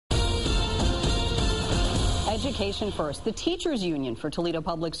Education first. The teachers union for Toledo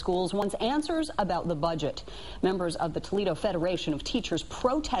Public Schools wants answers about the budget. Members of the Toledo Federation of Teachers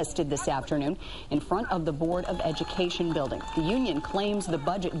protested this afternoon in front of the Board of Education building. The union claims the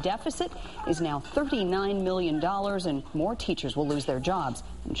budget deficit is now $39 million and more teachers will lose their jobs.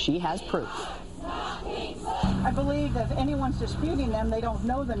 And she has proof. I believe that if anyone's disputing them, they don't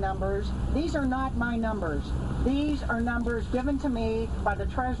know the numbers. These are not my numbers. These are numbers given to me by the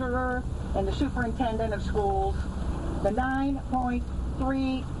treasurer and the superintendent of schools. The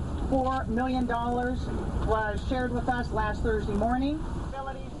 $9.34 million was shared with us last Thursday morning.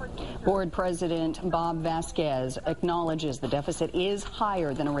 Board President Bob Vasquez acknowledges the deficit is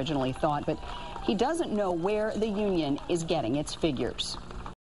higher than originally thought, but he doesn't know where the union is getting its figures.